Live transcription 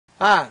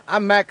Hi,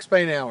 I'm Max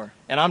Spainhour.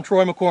 And I'm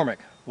Troy McCormick.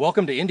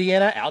 Welcome to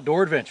Indiana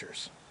Outdoor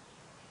Adventures.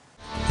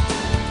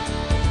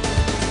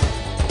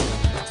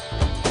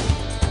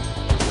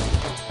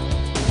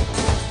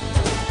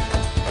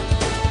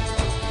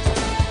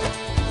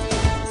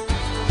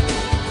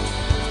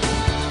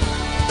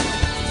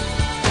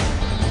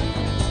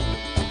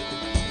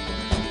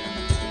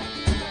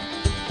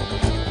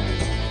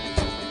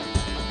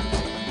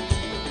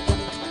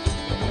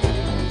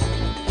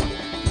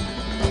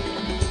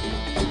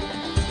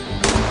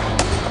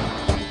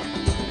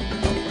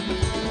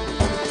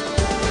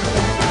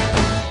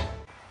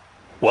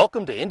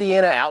 Welcome to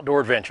Indiana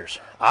Outdoor Adventures.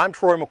 I'm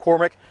Troy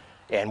McCormick,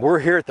 and we're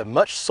here at the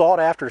much sought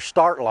after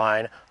start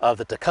line of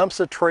the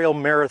Tecumseh Trail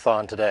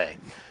Marathon today.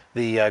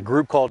 The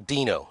group called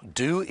DINO,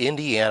 Do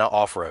Indiana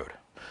Off-Road,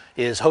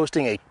 is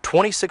hosting a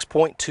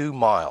 26.2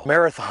 mile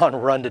marathon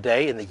run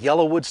today in the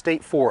Yellowwood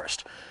State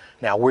Forest.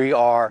 Now we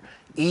are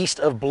east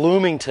of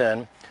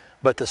Bloomington,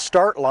 but the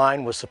start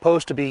line was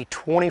supposed to be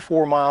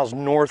 24 miles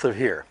north of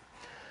here.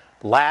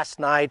 Last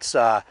night's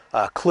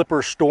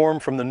clipper storm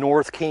from the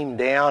north came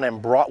down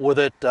and brought with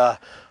it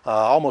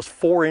almost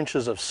 4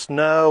 inches of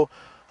snow,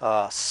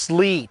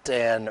 sleet,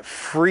 and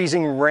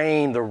freezing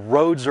rain. The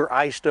roads are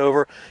iced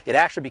over. It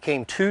actually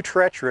became too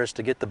treacherous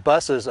to get the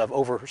buses of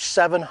over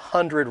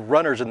 700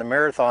 runners in the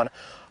marathon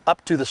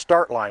up to the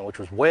start line, which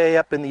was way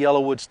up in the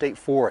Yellowwood State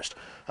Forest.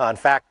 In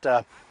fact,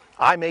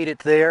 I made it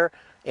there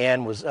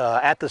and was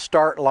at the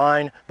start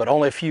line, but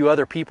only a few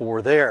other people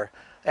were there.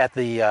 At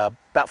the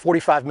about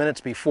 45 minutes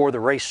before the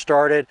race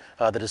started,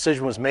 the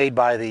decision was made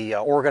by the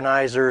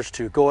organizers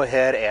to go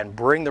ahead and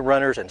bring the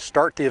runners and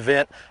start the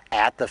event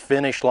at the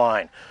finish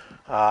line.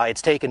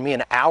 It's taken me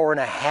an hour and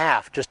a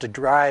half just to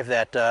drive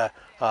that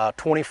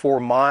 24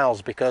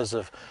 miles because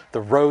of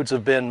the roads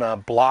have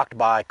been blocked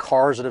by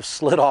cars that have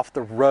slid off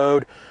the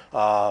road.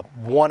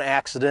 One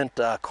accident,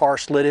 car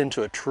slid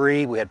into a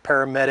tree. We had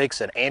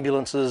paramedics and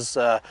ambulances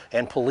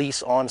and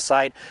police on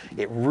site.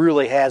 It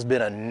really has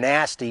been a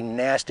nasty,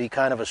 nasty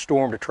kind of a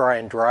storm to try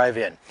and drive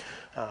in.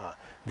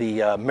 The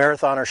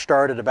marathoners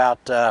started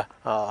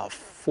about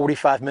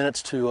 45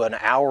 minutes to an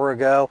hour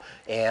ago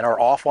and are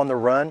off on the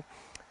run.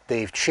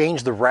 They've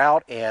changed the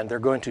route and they're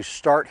going to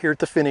start here at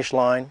the finish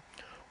line,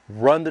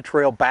 run the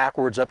trail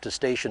backwards up to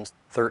station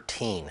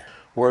 13,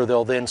 where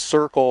they'll then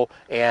circle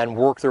and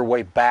work their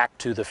way back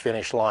to the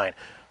finish line.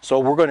 So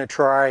we're going to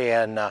try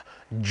and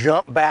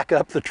jump back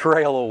up the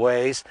trail a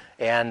ways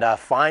and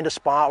find a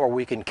spot where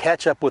we can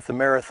catch up with the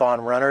marathon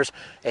runners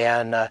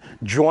and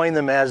join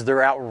them as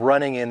they're out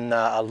running in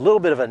a little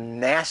bit of a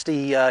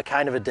nasty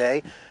kind of a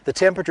day. The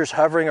temperature's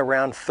hovering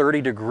around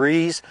 30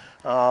 degrees.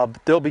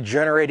 They'll be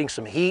generating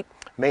some heat.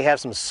 May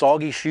have some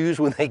soggy shoes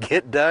when they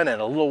get done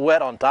and a little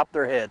wet on top of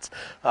their heads.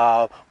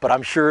 But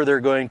I'm sure they're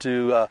going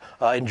to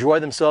enjoy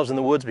themselves in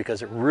the woods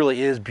because it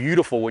really is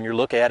beautiful when you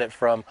look at it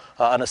from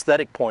an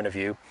aesthetic point of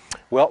view.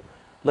 Well,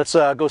 let's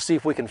go see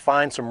if we can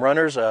find some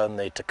runners on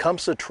the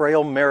Tecumseh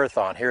Trail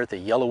Marathon here at the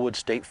Yellowwood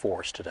State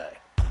Forest today.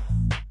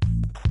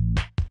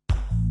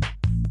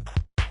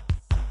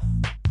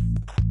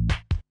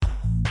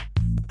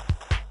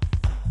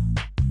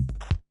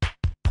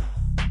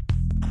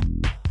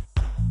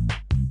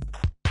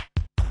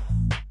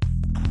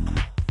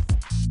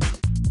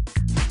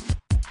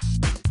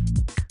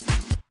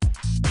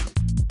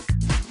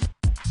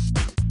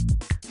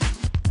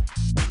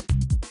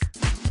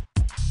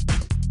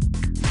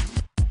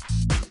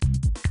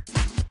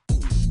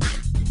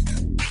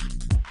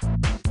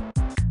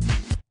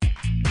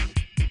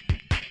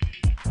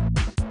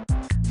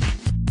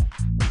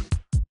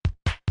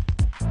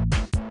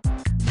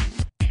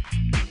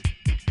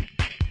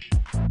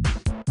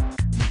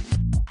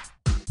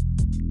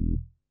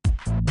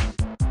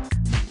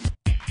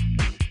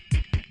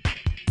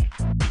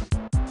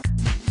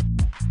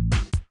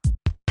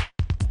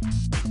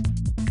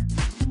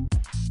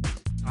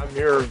 I'm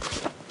here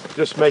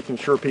just making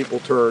sure people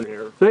turn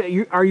here.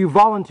 So are you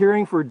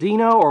volunteering for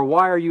DINO, or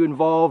why are you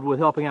involved with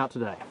helping out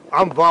today?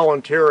 I'm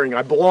volunteering.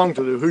 I belong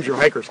to the Hoosier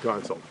Hikers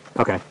Council.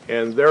 Okay.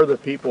 And they're the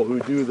people who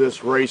do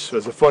this race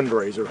as a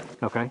fundraiser.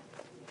 Okay.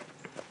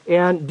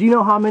 And do you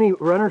know how many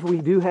runners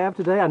we do have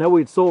today? I know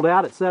we'd sold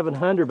out at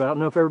 700, but I don't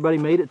know if everybody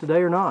made it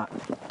today or not.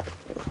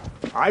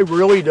 I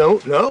really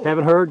don't know.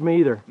 Haven't heard me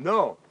either.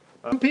 No.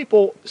 Some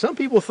people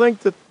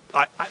think that,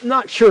 I'm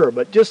not sure,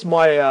 but just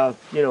my,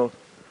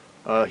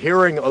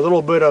 hearing a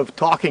little bit of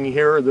talking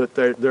here that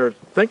they're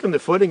thinking the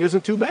footing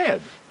isn't too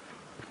bad.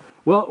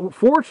 Well,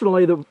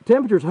 fortunately, the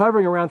temperature's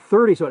hovering around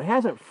 30, so it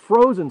hasn't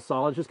frozen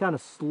solid. It's just kind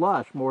of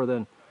slush more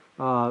than,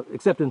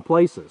 except in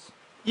places.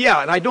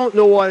 Yeah, and I don't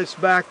know why it's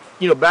back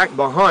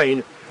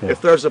behind. Yeah.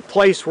 If there's a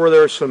place where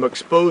there's some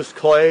exposed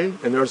clay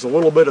and there's a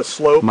little bit of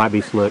slope. Might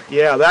be slick.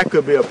 Yeah, that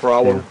could be a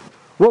problem. Yeah.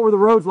 What were the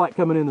roads like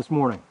coming in this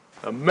morning?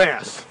 A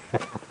mess.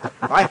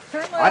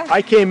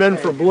 I came in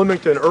from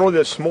Bloomington early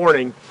this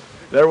morning.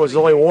 There was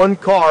only one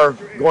car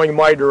going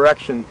my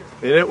direction,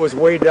 and it was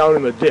way down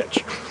in the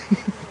ditch.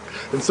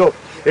 And so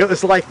it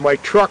was like my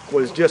truck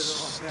was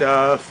just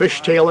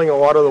fishtailing a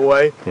lot of the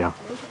way. Yeah.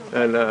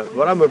 And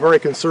but I'm a very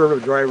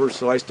conservative driver,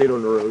 so I stayed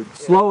on the road.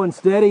 Slow and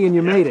steady, and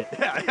you made it.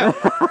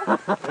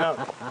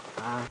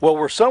 Well,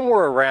 we're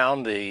somewhere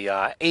around the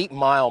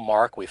 8-mile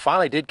mark. We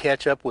finally did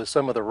catch up with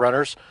some of the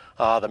runners.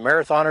 The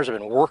marathoners have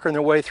been working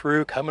their way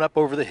through, coming up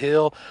over the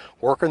hill,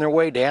 working their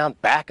way down,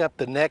 back up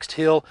the next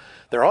hill.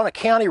 They're on a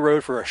county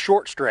road for a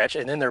short stretch,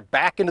 and then they're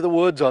back into the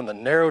woods on the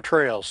narrow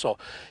trails. So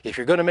if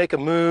you're going to make a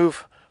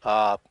move,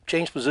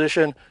 change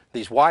position,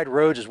 these wide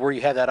roads is where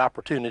you have that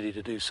opportunity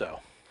to do so.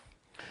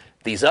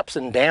 These ups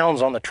and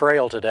downs on the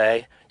trail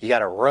today, you got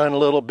to run a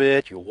little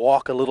bit, you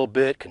walk a little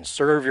bit,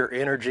 conserve your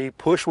energy,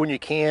 push when you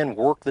can,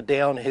 work the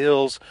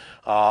downhills,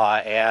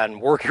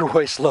 and work your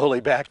way slowly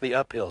back the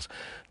uphills.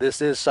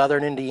 This is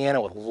southern Indiana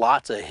with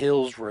lots of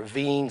hills,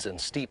 ravines, and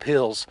steep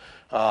hills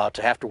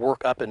to have to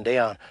work up and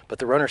down, but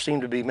the runners seem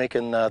to be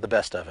making the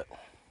best of it.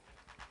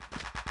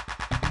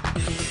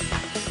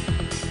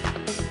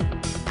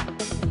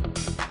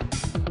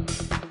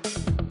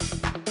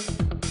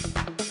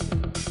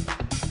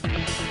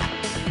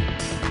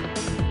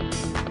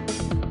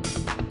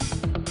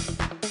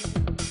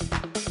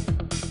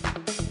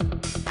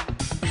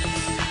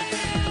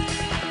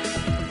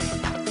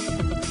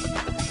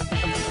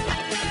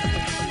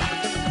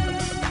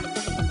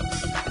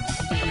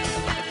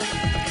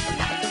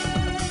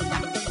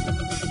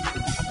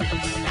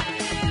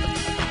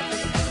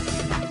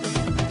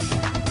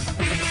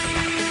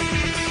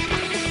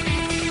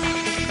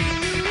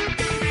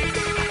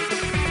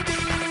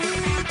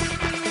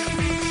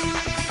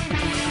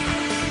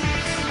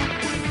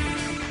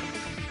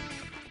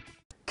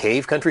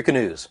 Cave Country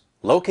Canoes,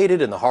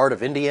 located in the heart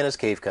of Indiana's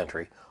Cave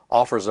Country,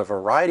 offers a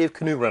variety of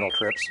canoe rental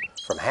trips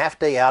from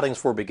half-day outings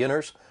for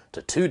beginners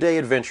to 2-day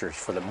adventures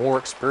for the more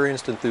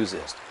experienced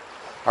enthusiast.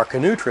 Our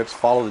canoe trips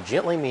follow the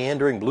gently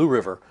meandering Blue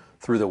River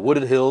through the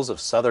wooded hills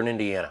of southern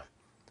Indiana.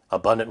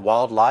 Abundant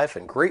wildlife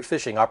and great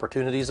fishing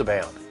opportunities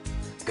abound.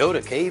 Go to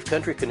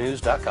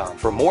cavecountrycanoes.com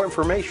for more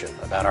information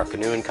about our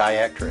canoe and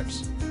kayak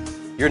trips.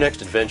 Your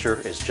next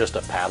adventure is just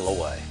a paddle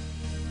away.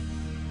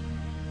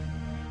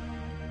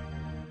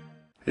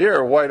 Here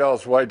at White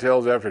House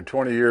Whitetails, after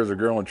 20 years of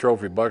growing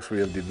trophy bucks, we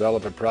have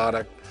developed a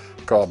product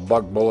called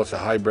Buck Bullets, a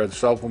hybrid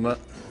supplement.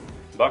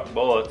 Buck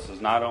Bullets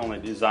is not only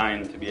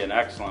designed to be an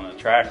excellent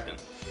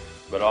attractant,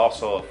 but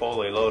also a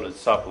fully loaded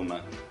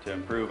supplement to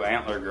improve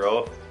antler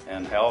growth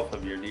and health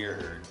of your deer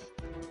herd.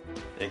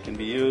 It can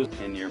be used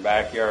in your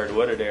backyard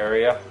wooded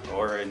area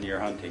or in your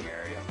hunting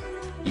area.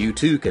 You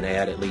too can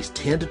add at least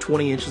 10 to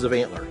 20 inches of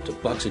antler to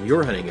bucks in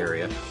your hunting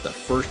area the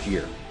first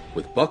year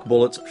with Buck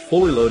Bullets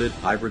fully loaded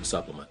hybrid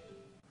supplement.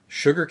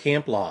 Sugar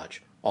Camp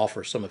Lodge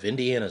offers some of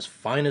Indiana's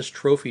finest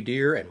trophy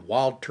deer and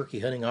wild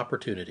turkey hunting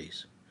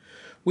opportunities.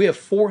 We have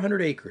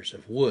 400 acres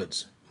of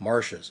woods,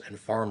 marshes, and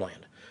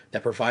farmland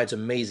that provides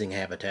amazing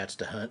habitats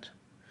to hunt.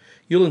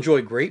 You'll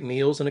enjoy great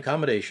meals and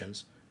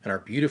accommodations in our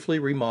beautifully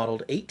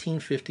remodeled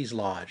 1850s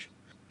lodge.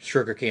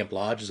 Sugar Camp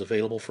Lodge is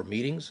available for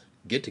meetings,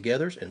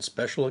 get-togethers, and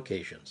special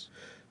occasions.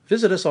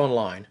 Visit us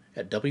online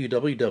at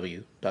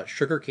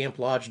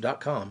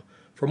www.sugarcamplodge.com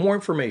for more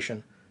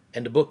information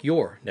and to book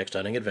your next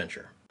hunting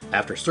adventure.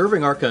 After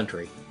serving our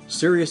country,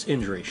 serious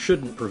injury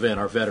shouldn't prevent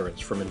our veterans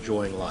from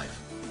enjoying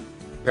life.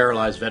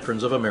 Paralyzed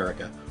Veterans of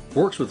America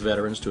works with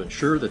veterans to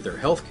ensure that their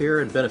health care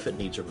and benefit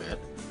needs are met,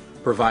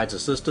 provides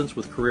assistance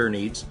with career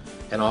needs,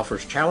 and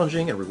offers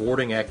challenging and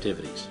rewarding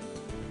activities.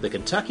 The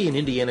Kentucky and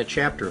Indiana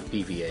chapter of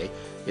PVA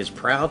is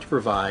proud to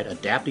provide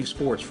adaptive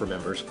sports for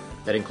members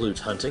that includes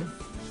hunting,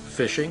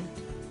 fishing,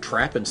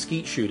 trap and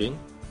skeet shooting,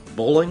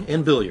 bowling,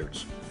 and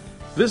billiards.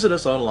 Visit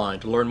us online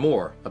to learn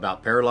more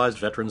about Paralyzed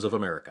Veterans of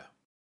America.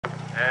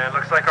 And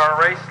looks like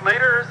our race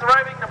leader is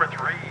arriving, number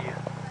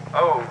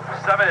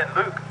 307,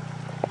 Luke.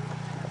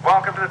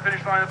 Welcome to the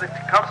finish line of the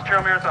Tecumseh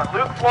Trail Marathon.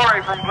 Luke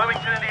Flory from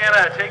Bloomington,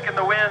 Indiana, taking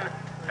the win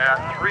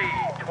at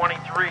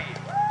 3:23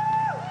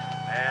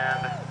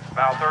 and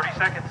about 30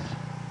 seconds.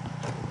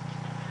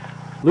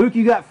 Luke,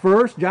 you got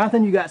first.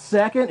 Jonathan, you got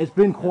second. It's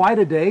been quite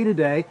a day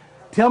today.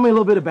 Tell me a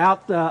little bit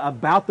about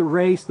the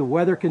race, the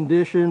weather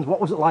conditions.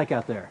 What was it like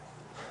out there?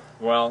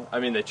 Well, I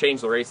mean, they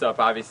changed the race up,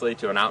 obviously,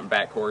 to an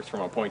out-and-back course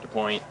from a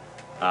point-to-point.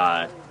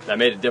 That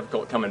made it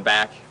difficult coming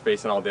back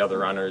based on all the other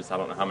runners. I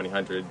don't know how many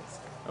hundreds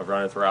of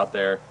runners were out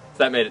there.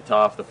 So that made it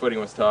tough. The footing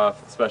was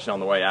tough, especially on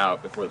the way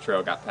out before the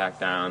trail got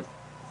packed down.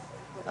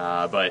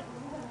 But,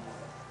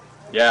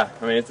 yeah,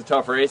 I mean, it's a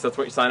tough race. That's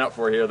what you sign up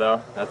for here,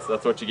 though.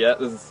 That's what you get.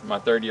 This is my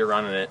third year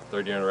running it,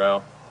 third year in a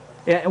row.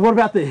 Yeah, and what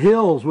about the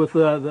hills with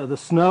the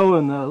snow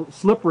and the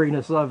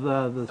slipperiness of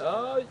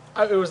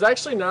it was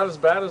actually not as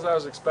bad as I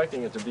was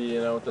expecting it to be,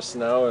 you know, with the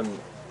snow. And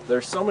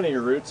there's so many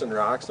roots and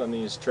rocks on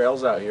these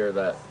trails out here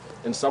that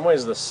in some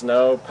ways the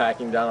snow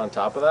packing down on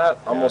top of that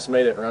almost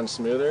made it run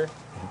smoother.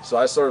 So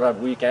I sort of have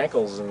weak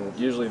ankles, and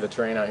usually the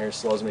terrain out here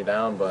slows me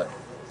down, but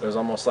it was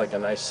almost like a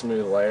nice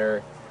smooth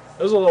layer.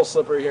 It was a little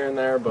slippery here and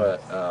there,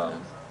 but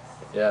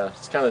yeah,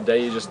 it's kind of the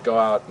day you just go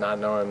out not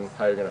knowing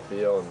how you're going to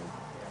feel, and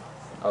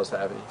I was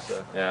happy.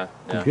 So yeah.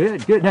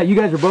 Good. Now you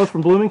guys are both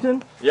from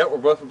Bloomington? Yep, we're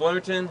both from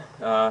Bloomington.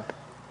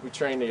 we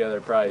train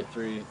together probably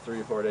three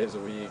or 4 days a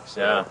week.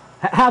 So. Yeah.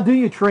 How do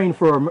you train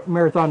for a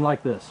marathon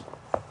like this?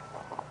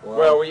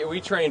 Well,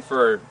 we train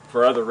for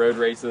other road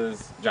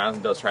races.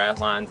 Jonathan does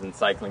triathlons and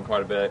cycling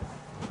quite a bit.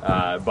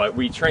 But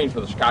we train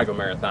for the Chicago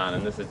Marathon,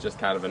 and this is just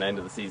kind of an end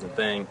of the season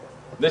thing.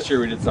 This year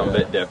we did something a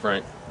bit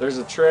different. There's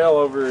a trail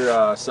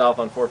over south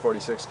on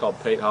 446 called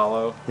Pate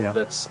Hollow. Yeah.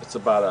 It's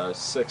about a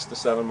 6 to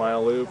 7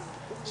 mile loop.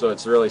 So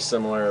it's really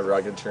similar,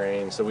 rugged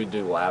terrain. So we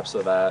do laps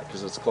of that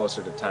because it's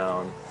closer to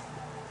town.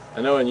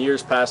 I know in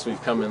years past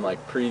we've come and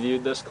like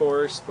previewed this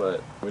course,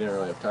 but we didn't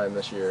really have time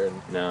this year. And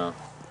no.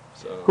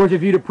 So. Of course,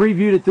 if you'd have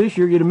previewed it this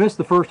year, you'd have missed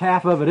the first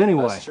half of it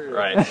anyway. That's true.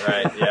 Right,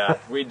 yeah.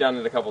 We'd done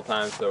it a couple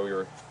times, so we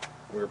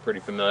were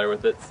pretty familiar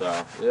with it.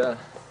 So yeah.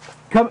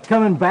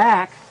 Coming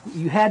back,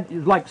 you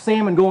had like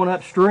salmon going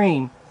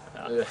upstream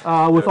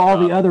with all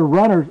the other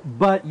runners,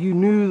 but you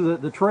knew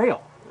the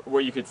trail.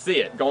 Well, you could see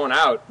it. Going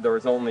out, there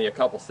was only a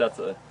couple sets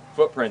of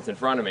footprints in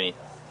front of me,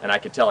 and I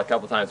could tell a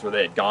couple times where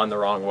they had gone the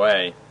wrong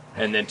way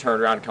and then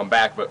turned around and come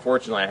back, but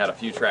fortunately I had a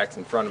few tracks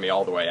in front of me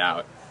all the way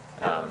out.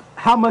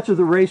 How much of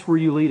the race were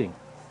you leading?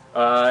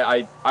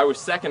 I was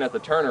second at the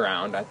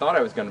turnaround. I thought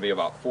I was going to be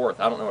about fourth.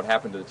 I don't know what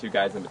happened to the two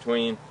guys in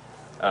between.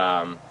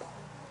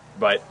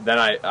 But then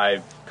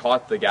I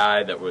caught the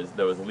guy that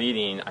was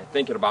leading, I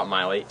think at about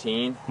mile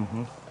 18.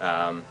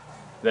 Mm-hmm.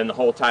 Then the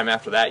whole time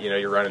after that,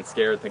 you're running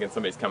scared, thinking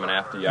somebody's coming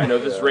after you. I know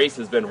this race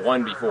has been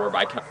won before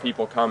by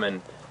people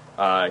coming,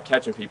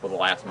 catching people the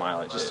last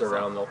mile. Just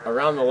around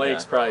the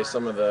lakes, probably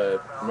some of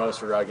the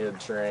most rugged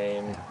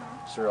terrain.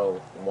 It's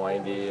real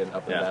windy and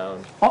up and down.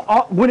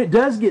 When it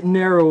does get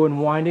narrow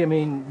and windy, I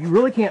mean, you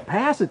really can't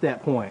pass at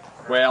that point.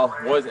 Well,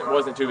 it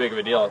wasn't too big of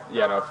a deal,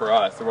 for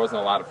us. There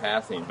wasn't a lot of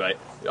passing, but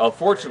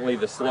fortunately,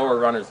 the slower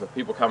runners, the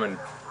people coming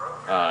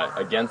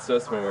against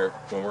us when we're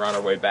on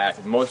our way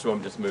back, most of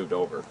them just moved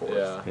over for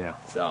us. Yeah.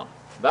 So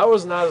that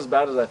was not as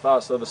bad as I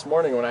thought. So this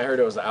morning when I heard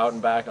it was out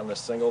and back on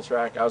this single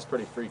track, I was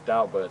pretty freaked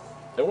out. But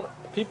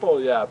people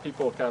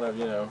kind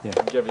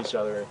of give each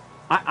other.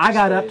 I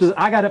got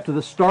up to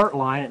the start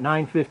line at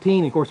 9:15.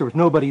 And of course, there was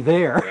nobody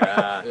there,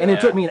 and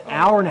it took me an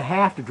hour and a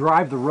half to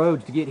drive the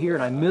roads to get here,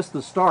 and I missed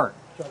the start.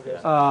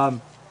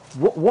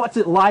 What's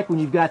it like when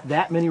you've got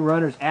that many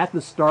runners at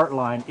the start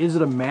line? Is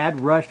it a mad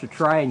rush to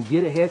try and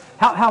get ahead?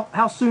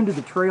 How soon did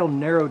the trail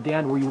narrow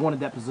down where you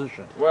wanted that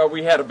position? Well,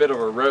 we had a bit of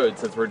a road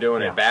since we're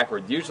doing it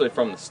backwards. Usually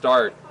from the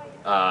start,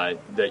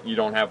 that you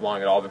don't have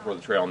long at all before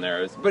the trail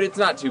narrows, but it's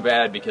not too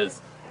bad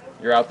because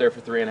you're out there for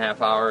 3.5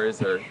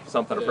 hours or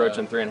something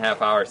approaching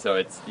 3.5 hours,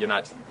 so you're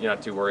not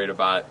too worried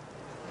about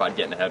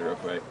getting ahead real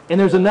quick. And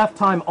there's enough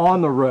time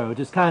on the road,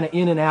 just kind of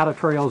in and out of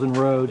trails and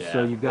roads,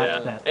 so you've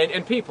got that.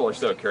 And people are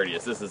so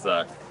courteous. This is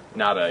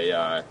not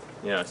a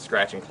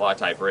scratch and claw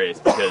type race,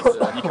 because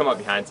you come up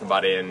behind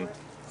somebody and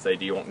say,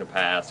 "Do you want to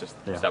pass?" Just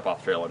step off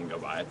the trail and go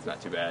by. It's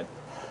not too bad.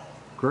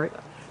 Great.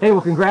 Hey,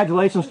 well,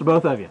 congratulations to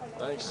both of you.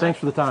 Thanks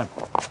for the time.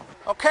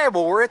 Okay,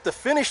 well, we're at the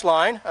finish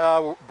line.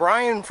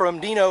 Brian from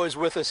DINO is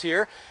with us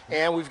here,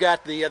 and we've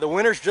got the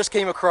winners just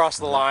came across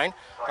the line.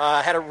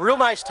 Had a real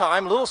nice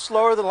time, a little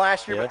slower than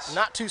last year, but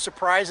not too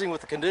surprising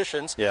with the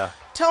conditions. Yeah.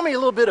 Tell me a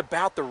little bit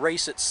about the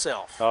race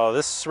itself. Oh,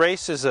 this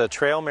race is a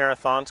trail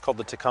marathon. It's called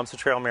the Tecumseh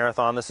Trail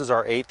Marathon. This is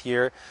our 8th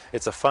year.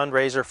 It's a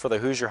fundraiser for the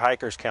Hoosier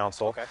Hikers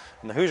Council. Okay.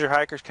 And the Hoosier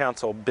Hikers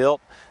Council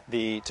built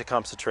the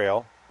Tecumseh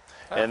Trail.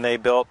 And they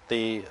built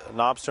the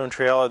Knobstone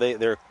Trail.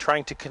 They're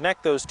trying to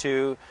connect those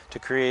two to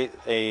create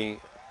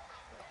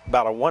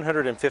about a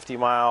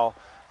 150-mile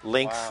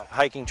length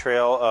hiking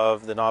trail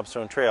of the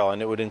Knobstone Trail,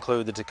 and it would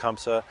include the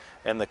Tecumseh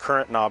and the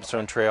current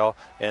Knobstone Trail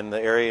and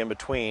the area in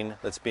between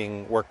that's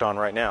being worked on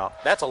right now.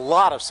 That's a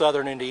lot of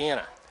southern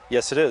Indiana.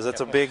 Yes, it is.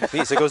 That's a big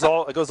piece. It goes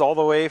all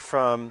the way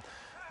from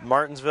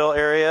Martinsville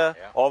area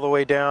all the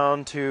way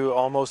down to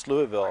almost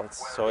Louisville.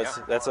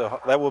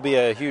 That will be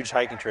a huge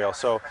hiking trail.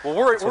 So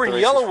we're in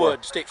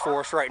Yellowwood State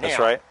Forest right now. That's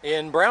right.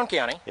 In Brown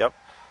County. Yep.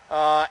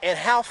 And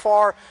how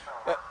far?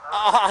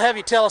 I'll have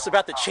you tell us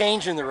about the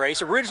change in the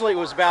race. Originally, it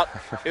was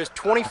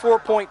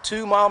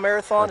 24.2 mile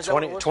marathon. Is that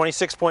what it was?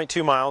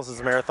 26.2 miles is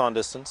the marathon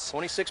distance.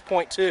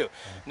 26.2.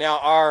 Now,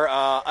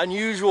 our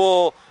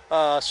unusual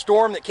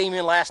storm that came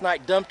in last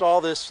night dumped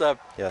all this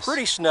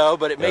pretty snow,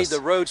 but it made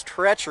the roads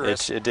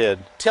treacherous. It did.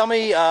 Tell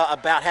me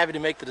about having to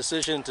make the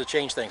decision to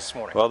change things this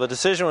morning. Well, the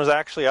decision was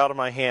actually out of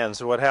my hands.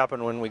 So what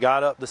happened when we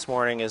got up this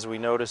morning is we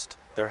noticed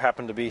there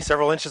happened to be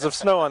several inches of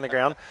snow on the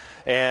ground,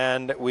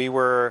 and we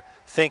were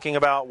thinking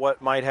about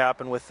what might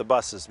happen with the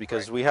buses,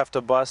 because we have to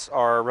bus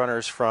our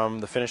runners from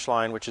the finish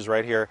line, which is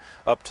right here,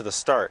 up to the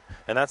start.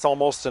 And that's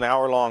almost an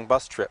hour-long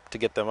bus trip to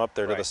get them up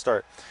there to the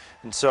start.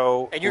 And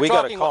so you're we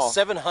got a talking call. about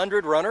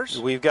 700 runners?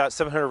 We've got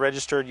 700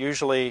 registered.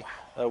 Usually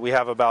we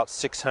have about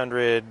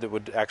 600 that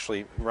would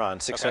actually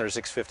run. 600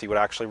 650 would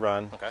actually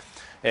run. Okay.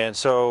 And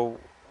so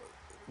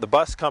the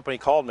bus company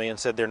called me and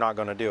said they're not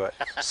going to do it.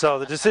 So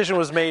the decision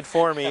was made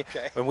for me,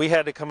 and we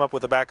had to come up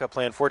with a backup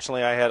plan.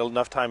 Fortunately, I had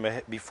enough time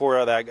before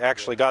I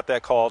actually got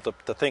that call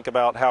to think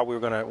about how we were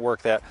going to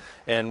work that,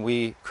 and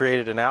we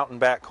created an out and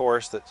back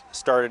course that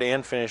started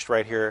and finished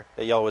right here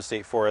at Yellowwood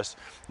State Forest.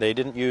 They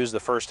didn't use the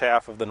first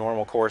half of the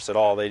normal course at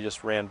all. They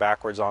just ran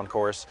backwards on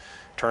course,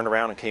 turned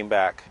around, and came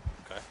back.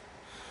 Okay.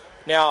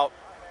 Now,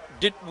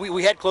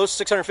 we had close to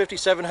 650,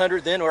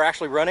 700 then, we're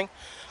actually running.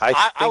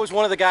 I was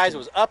one of the guys that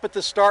was up at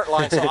the start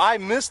line, so I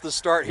missed the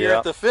start here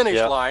at the finish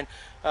line.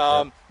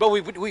 But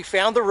we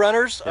found the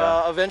runners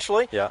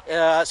eventually.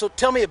 So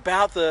tell me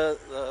about the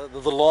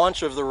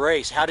launch of the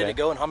race. How did it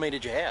go, and how many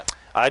did you have?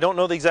 I don't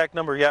know the exact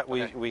number yet.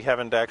 We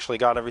haven't actually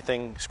got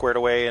everything squared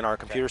away in our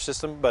computer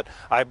system, but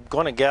I'm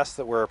going to guess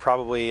that we're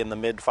probably in the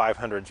mid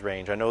 500s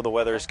range. I know the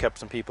weather has kept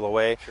some people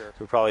away.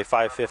 So probably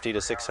 550 to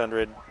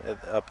 600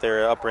 up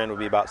there. Upper end would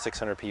be about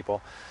 600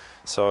 people.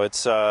 So it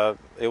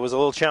was a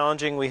little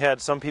challenging. We had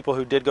some people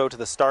who did go to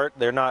the start.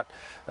 They're not.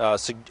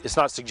 It's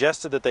not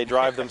suggested that they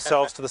drive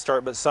themselves to the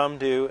start, but some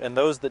do. And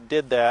those that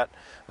did that,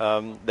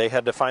 they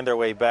had to find their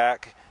way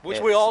back. Which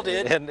we all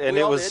did. And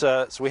it was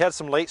so we had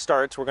some late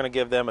starts. We're going to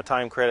give them a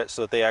time credit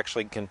so that they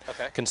actually can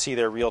see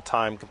their real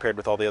time compared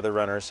with all the other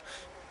runners.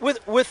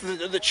 With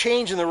the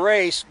change in the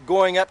race,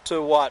 going up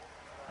to what,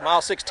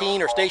 mile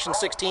 16 or station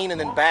 16 and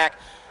then back.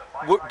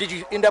 Did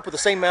you end up with the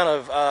same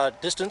amount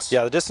of distance?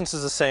 Yeah, the distance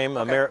is the same.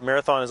 A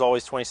marathon is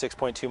always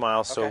 26.2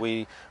 miles, so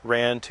we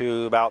ran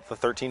to about the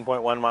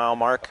 13.1 mile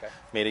mark,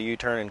 made a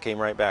U-turn, and came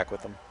right back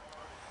with them.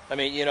 I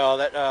mean, you know,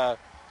 that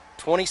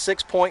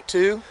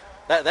 26.2,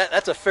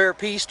 that's a fair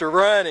piece to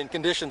run in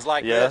conditions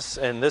like this. Yes,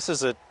 and this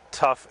is a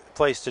tough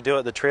place to do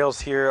it. The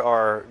trails here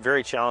are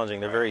very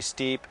challenging. They're very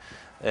steep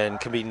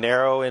and can be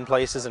narrow in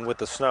places, and with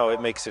the snow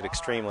it makes it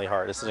extremely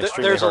hard. It's an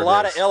extremely There's hard a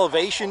lot race. of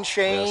elevation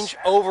change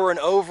over and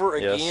over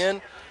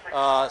again.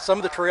 Some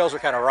of the trails are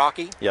kind of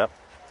rocky.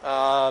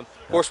 Of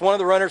course, one of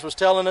the runners was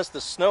telling us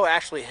the snow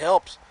actually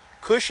helps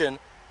cushion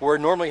where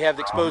normally you have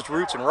the exposed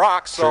roots and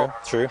rocks. So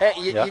true. Hey,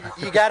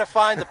 you got to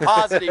find the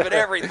positive in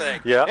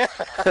everything.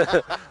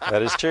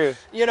 That is true.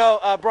 You know,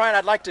 Brian,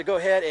 I'd like to go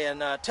ahead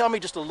and tell me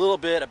just a little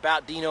bit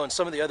about DINO and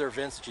some of the other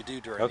events that you do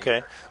during the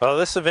year. Well,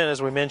 this event,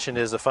 as we mentioned,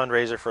 is a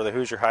fundraiser for the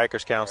Hoosier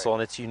Hikers Council,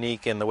 and it's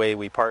unique in the way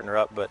we partner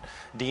up. But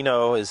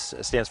DINO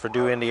stands for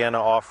Do Indiana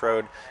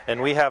Off-Road,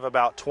 and we have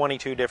about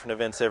 22 different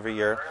events every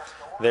year.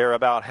 They're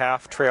about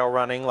half trail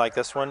running like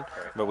this one,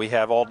 but we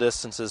have all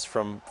distances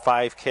from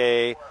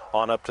 5K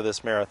on up to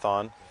this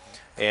marathon.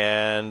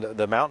 And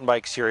the mountain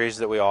bike series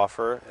that we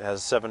offer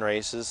has 7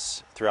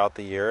 races throughout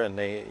the year, and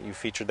you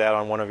featured that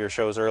on one of your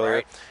shows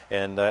earlier.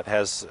 And that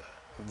has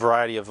a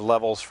variety of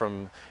levels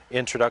from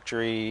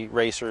introductory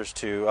racers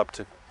to up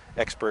to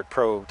expert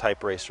pro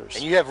type racers.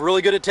 And you have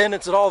really good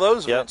attendance at all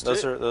those events too.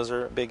 too. Those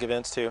are big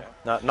events too.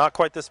 Not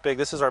quite this big.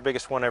 This is our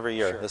biggest one every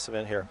year. This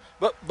event here.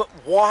 But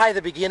why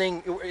the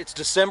beginning? It's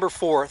December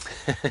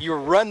 4th. You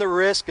run the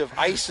risk of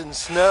ice and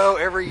snow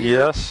every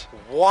year. Yes.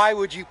 Why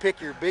would you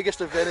pick your biggest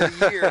event of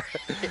the year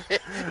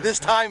this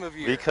time of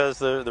year? Because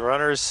the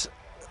runners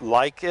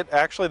like it.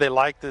 Actually, they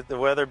like the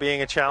weather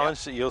being a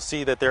challenge. You'll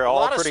see that they're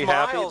all pretty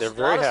happy. They're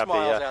very happy.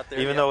 Out there,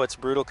 even though it's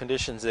brutal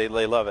conditions, they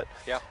love it.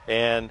 Yeah.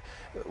 And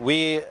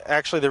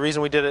the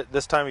reason we did it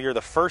this time of year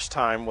the first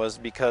time was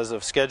because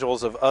of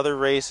schedules of other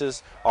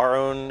races, our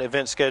own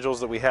event schedules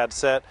that we had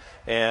set,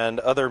 and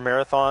other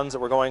marathons that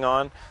were going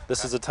on.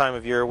 This is a time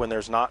of year when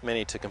there's not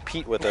many to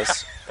compete with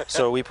us.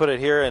 So we put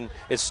it here, and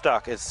it's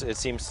stuck. It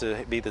seems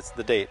to be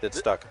the date that's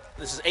stuck.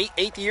 This is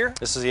eighth year?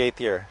 This is the 8th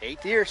year.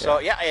 8th year. So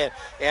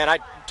and I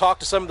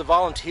talked to some of the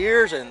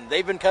volunteers, and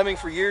they've been coming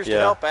for years to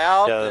help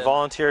out. Yeah, the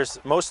volunteers,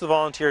 most of the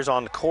volunteers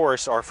on the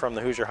course are from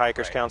the Hoosier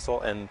Hikers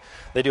Council, and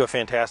they do a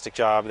fantastic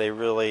job. They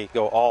really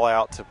go all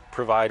out to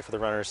provide for the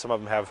runners. Some of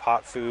them have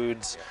hot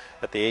foods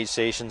at the aid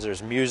stations.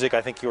 There's music.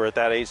 I think you were at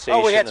that aid station.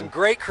 Oh, we had some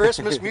great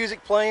Christmas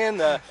music playing.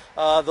 The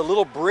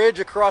little bridge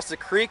across the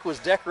creek was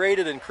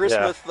decorated in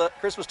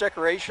Christmas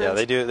decorations. Yeah,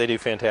 they do a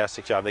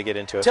fantastic job. They get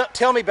into it.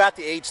 Tell me about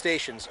the aid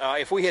stations.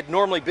 If we had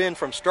normally been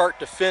from start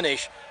to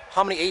finish,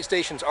 how many aid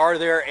stations are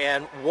there,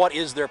 and what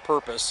is their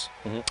purpose?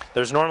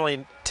 There's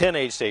normally 10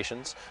 aid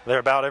stations. They're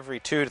about every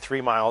 2 to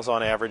 3 miles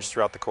on average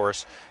throughout the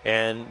course.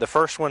 And the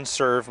first ones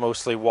serve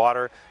mostly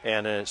water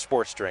and a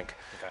sports drink.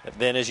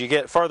 Then as you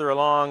get farther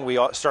along, we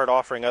start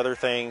offering other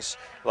things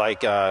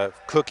like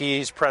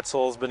cookies,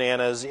 pretzels,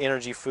 bananas,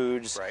 energy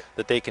foods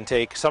that they can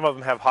take. Some of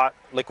them have hot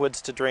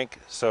liquids to drink,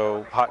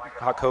 so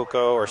hot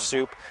cocoa or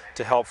soup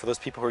to help for those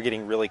people who are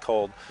getting really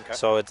cold.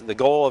 So the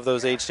goal of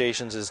those aid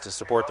stations is to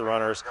support the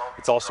runners.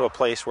 It's also a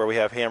place where we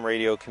have ham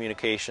radio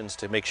communications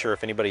to make sure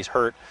if anybody's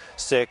hurt,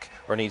 sick,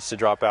 or needs to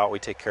drop out, we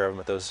take care of them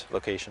at those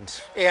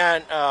locations.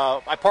 And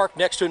I parked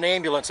next to an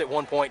ambulance at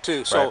one point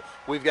too, so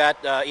we've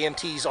got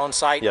EMTs on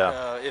site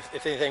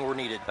if anything were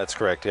needed. That's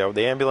correct. Yeah,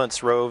 the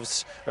ambulance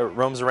roams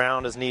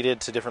around as needed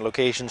to different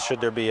locations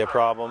should there be a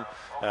problem.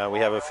 We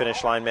have a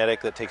finish line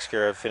medic that takes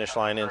care of finish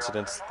line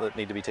incidents that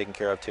need to be taken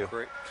care of too.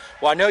 Great.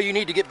 Well, I know you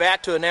need to get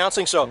back to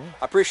announcing, so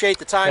I appreciate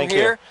the time Thank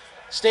here. You.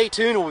 Stay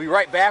tuned, we'll be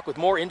right back with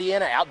more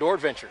Indiana Outdoor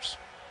Adventures.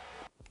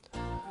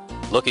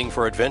 Looking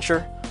for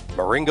adventure?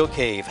 Marengo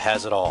Cave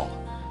has it all.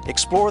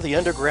 Explore the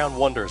underground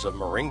wonders of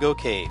Marengo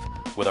Cave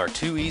with our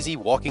 2 easy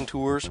walking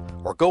tours,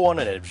 or go on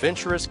an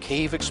adventurous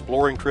cave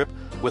exploring trip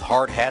with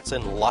hard hats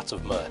and lots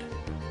of mud.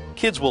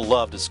 Kids will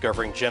love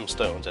discovering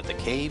gemstones at the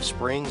Cave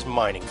Springs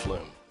mining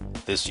flume.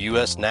 This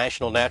U.S.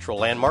 National Natural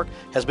Landmark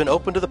has been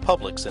open to the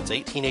public since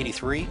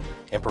 1883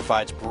 and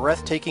provides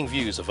breathtaking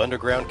views of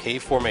underground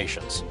cave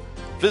formations.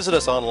 Visit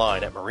us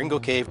online at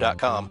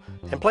marengocave.com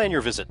and plan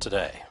your visit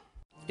today.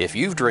 If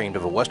you've dreamed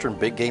of a western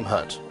big game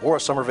hunt or a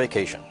summer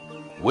vacation,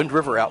 Wind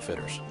River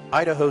Outfitters,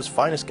 Idaho's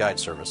finest guide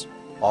service,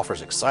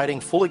 offers exciting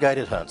fully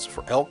guided hunts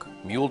for elk,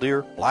 mule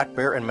deer, black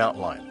bear, and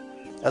mountain lion,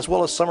 as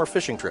well as summer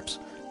fishing trips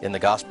in the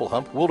Gospel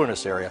Hump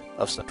Wilderness area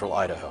of central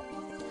Idaho.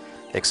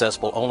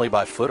 Accessible only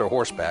by foot or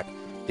horseback,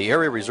 the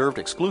area reserved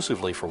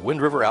exclusively for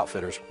Wind River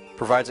Outfitters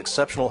provides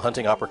exceptional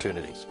hunting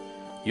opportunities.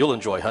 You'll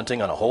enjoy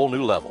hunting on a whole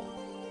new level.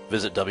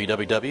 Visit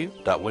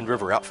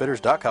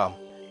www.windriveroutfitters.com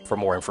for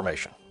more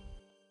information.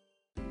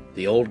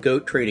 The Old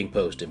Goat Trading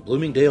Post in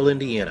Bloomingdale,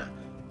 Indiana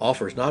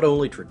offers not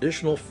only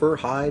traditional fur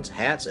hides,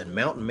 hats, and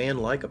mountain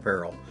man-like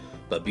apparel,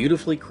 but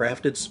beautifully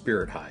crafted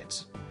spirit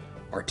hides.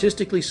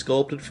 Artistically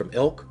sculpted from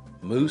elk,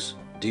 moose,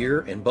 deer,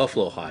 and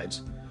buffalo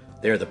hides,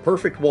 they are the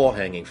perfect wall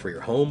hanging for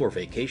your home or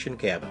vacation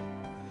cabin.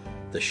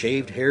 The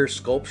shaved hair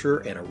sculpture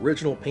and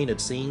original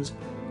painted scenes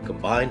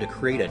combine to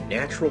create a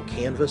natural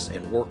canvas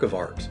and work of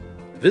art.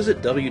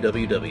 Visit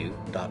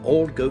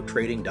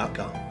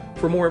www.oldgoattrading.com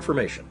for more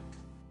information.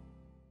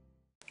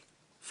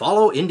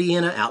 Follow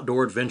Indiana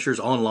Outdoor Adventures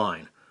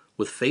online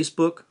with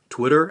Facebook,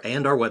 Twitter,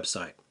 and our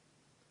website.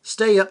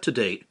 Stay up to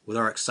date with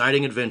our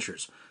exciting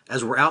adventures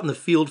as we're out in the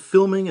field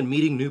filming and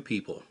meeting new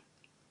people.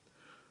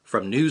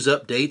 From news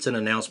updates and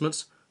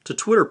announcements to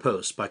Twitter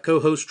posts by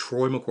co-host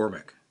Troy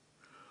McCormick.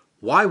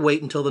 Why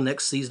wait until the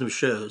next season of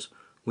shows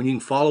when you can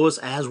follow us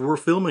as we're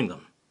filming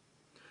them?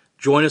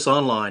 Join us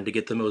online to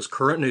get the most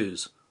current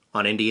news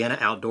on Indiana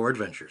Outdoor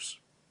Adventures.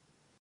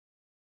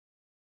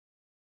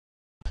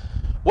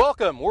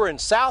 Welcome. We're in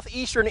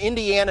southeastern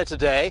Indiana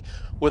today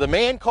with a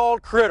man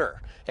called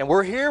Critter. And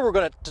we're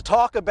going to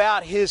talk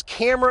about his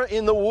camera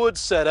in the woods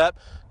setup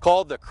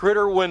called the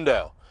Critter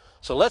Window.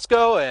 So let's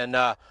go and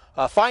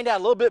find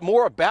out a little bit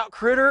more about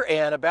Critter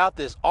and about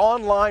this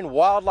online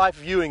wildlife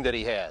viewing that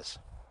he has.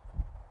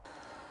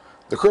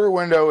 The Critter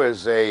Window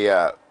is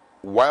a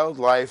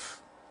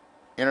wildlife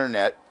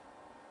internet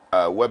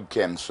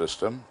webcam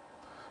system.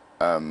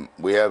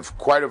 We have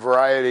quite a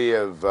variety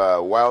of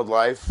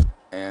wildlife,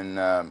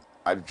 and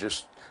I've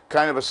just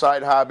kind of a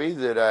side hobby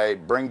that I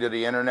bring to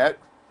the internet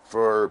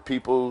for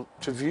people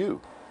to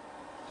view.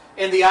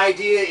 And the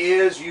idea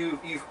is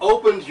you've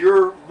opened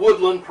your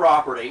woodland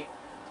property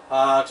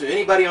to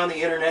anybody on the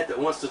internet that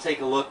wants to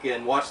take a look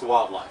and watch the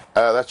wildlife.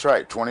 That's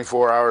right,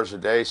 24 hours a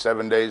day,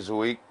 7 days a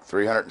week,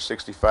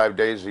 365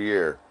 days a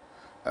year.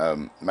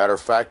 Matter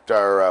of fact,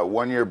 our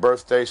one-year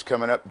birthday's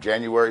coming up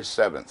January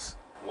 7th.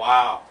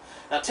 Wow.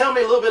 Now tell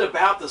me a little bit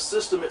about the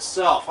system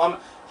itself.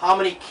 How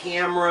many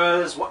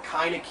cameras, what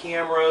kind of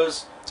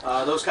cameras,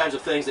 those kinds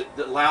of things that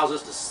allows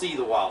us to see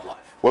the wildlife.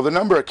 Well, the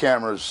number of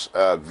cameras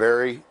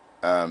vary.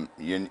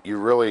 You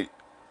really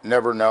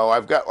never know.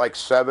 I've got like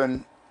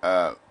 7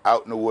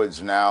 out in the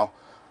woods now,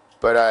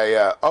 but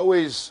I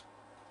always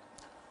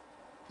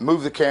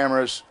move the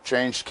cameras,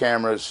 change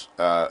cameras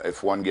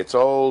if one gets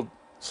old,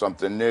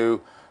 something new.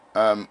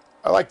 I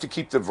like to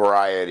keep the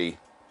variety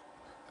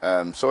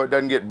so it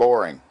doesn't get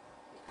boring.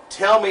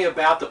 Tell me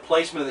about the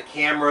placement of the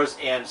cameras,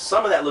 and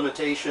some of that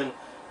limitation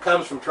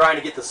comes from trying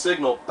to get the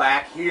signal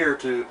back here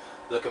to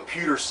the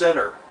computer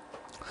center.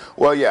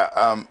 Well, yeah,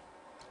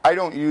 I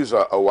don't use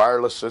a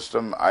wireless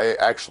system. I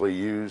actually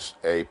use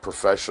a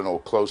professional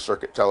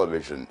closed-circuit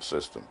television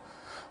system,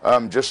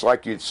 just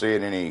like you'd see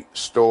in any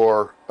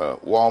store,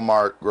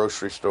 Walmart,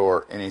 grocery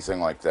store,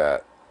 anything like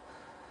that.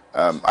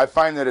 I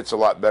find that it's a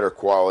lot better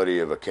quality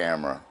of a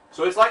camera.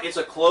 So it's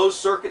a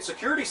closed-circuit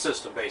security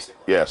system,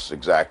 basically. Yes,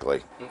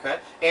 exactly. Okay,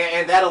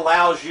 and that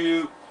allows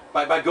you,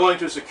 by going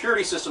to a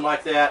security system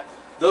like that,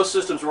 those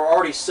systems are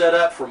already set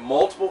up for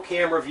multiple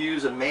camera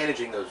views and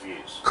managing those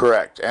views.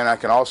 Correct, and I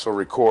can also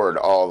record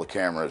all the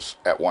cameras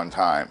at one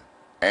time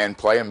and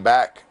play them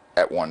back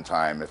at one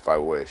time if I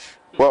wish.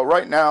 Well,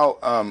 right now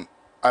I'm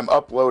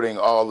uploading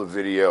all the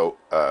video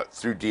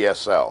through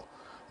DSL,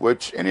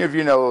 which any of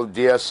you know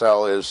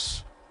DSL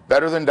is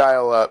better than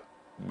dial-up,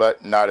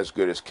 but not as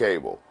good as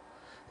cable.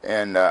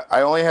 And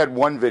I only had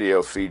one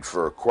video feed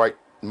for quite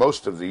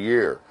most of the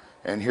year,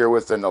 and here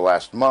within the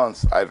last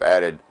month I've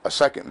added a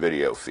second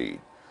video feed.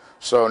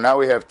 So now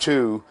we have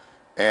 2,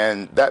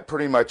 and that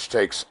pretty much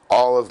takes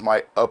all of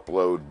my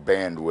upload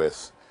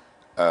bandwidth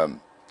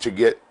to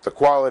get the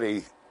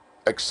quality,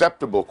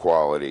 acceptable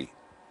quality,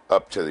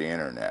 up to the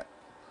internet.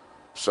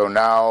 So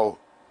now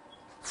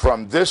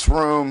from this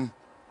room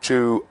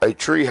to a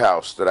tree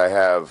house that I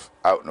have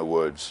out in the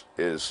woods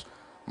is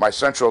my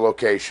central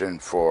location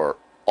for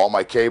all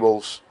my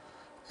cables,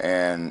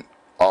 and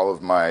all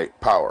of my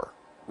power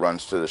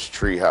runs to this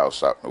tree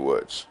house out in the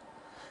woods.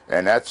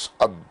 And that's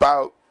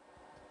about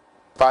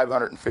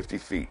 550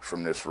 feet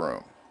from this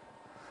room.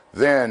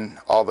 Then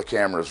all the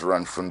cameras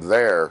run from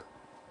there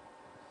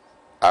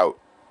out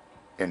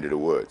into the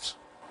woods.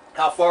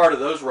 How far do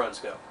those runs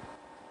go?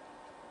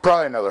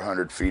 Probably another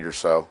 100 feet or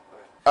so.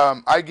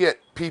 I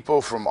get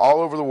people from all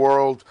over the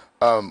world,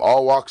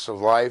 all walks of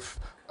life.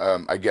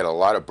 I get a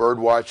lot of bird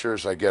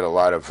watchers. I get a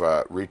lot of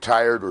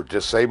retired or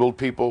disabled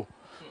people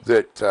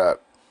that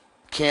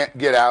can't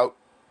get out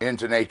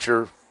into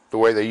nature the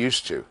way they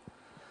used to.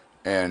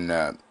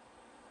 And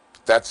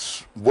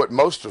that's what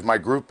most of my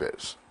group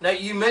is. Now,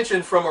 you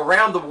mentioned from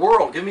around the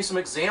world. Give me some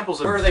examples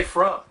of where are they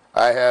from?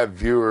 I have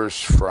viewers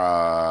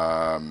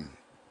from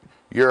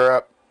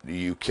Europe,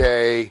 the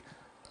UK,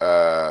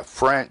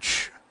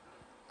 French,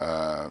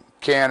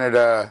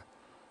 Canada,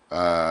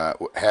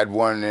 had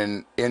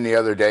one in the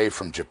other day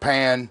from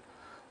Japan.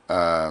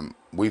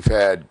 We've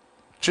had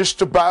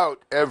just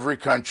about every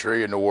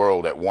country in the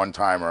world at one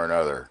time or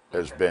another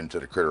has been to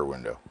the critter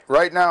window.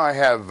 Right now I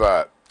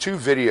have 2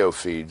 video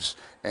feeds,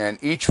 and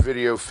each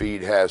video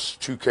feed has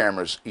 2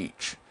 cameras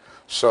each.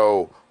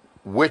 So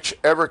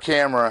whichever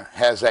camera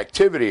has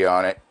activity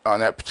on it on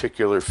that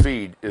particular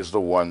feed is the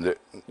one that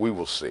we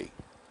will see.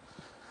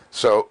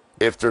 So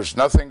if there's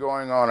nothing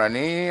going on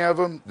any of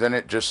them, then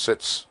it just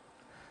sits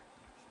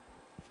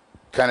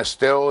kind of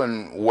still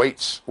and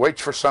waits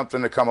for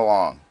something to come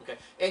along. Okay.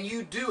 And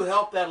you do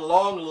help that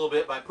along a little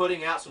bit by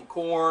putting out some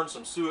corn,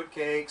 some suet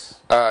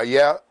cakes.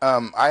 Yeah,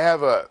 I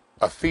have a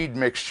feed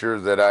mixture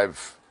that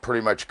I've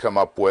pretty much come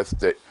up with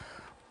that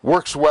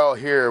works well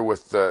here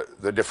with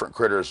the different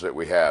critters that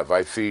we have.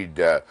 I feed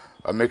a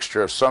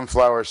mixture of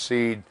sunflower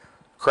seed,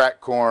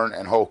 cracked corn,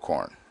 and whole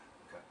corn.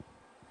 Okay.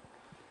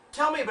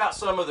 Tell me about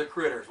some of the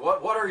critters.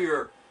 What are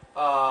your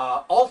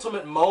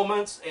ultimate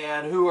moments,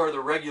 and who are the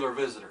regular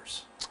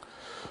visitors?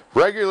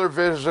 Regular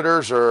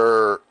visitors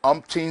are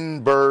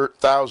umpteen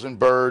thousand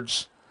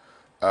birds.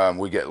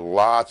 We get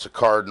lots of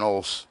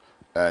cardinals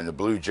and the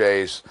blue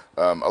jays.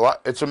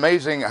 It's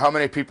amazing how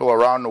many people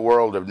around the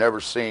world have never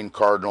seen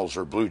cardinals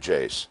or blue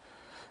jays.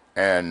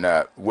 And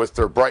with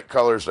their bright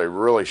colors, they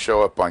really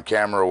show up on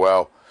camera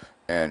well,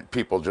 and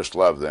people just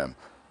love them.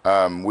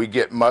 We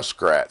get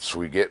muskrats,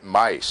 we get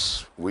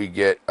mice, we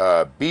get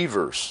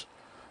beavers.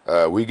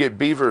 We get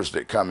beavers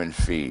that come and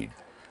feed.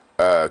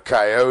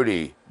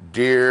 Coyote,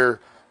 deer,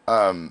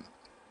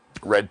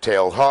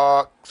 red-tailed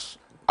hawks,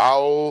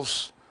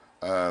 owls.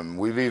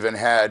 We've even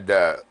had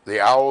the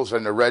owls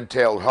and the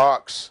red-tailed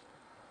hawks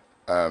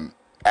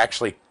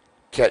actually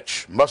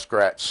catch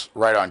muskrats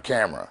right on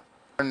camera.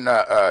 And,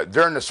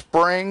 during the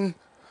spring,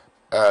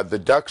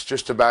 the ducks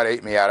just about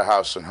ate me out of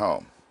house and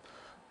home.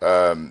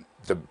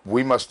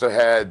 We must have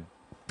had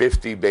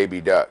 50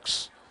 baby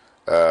ducks,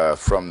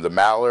 from the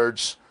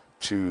mallards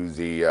to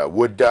the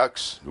wood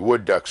ducks. The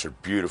wood ducks are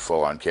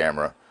beautiful on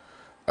camera.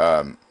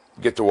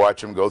 Get to watch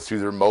them go through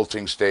their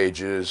molting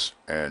stages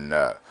and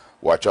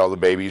watch all the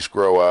babies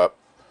grow up.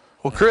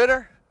 Well,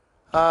 Critter,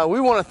 we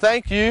want to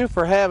thank you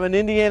for having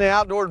Indiana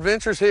Outdoor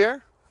Adventures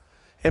here.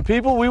 And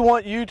people, we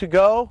want you to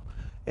go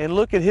and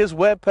look at his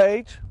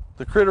webpage,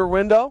 the Critter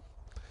Window.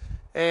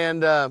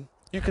 And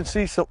you can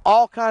see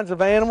all kinds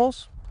of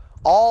animals,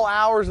 all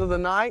hours of the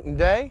night and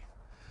day.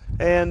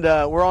 And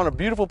we're on a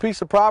beautiful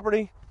piece of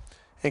property.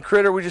 And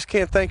Critter, we just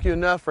can't thank you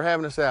enough for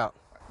having us out.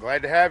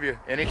 Glad to have you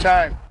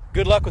anytime.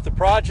 Good luck with the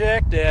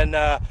project, and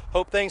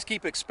hope things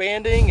keep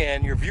expanding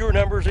and your viewer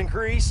numbers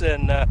increase.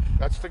 And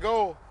that's the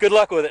goal. Good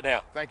luck with it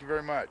now. Thank you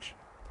very much.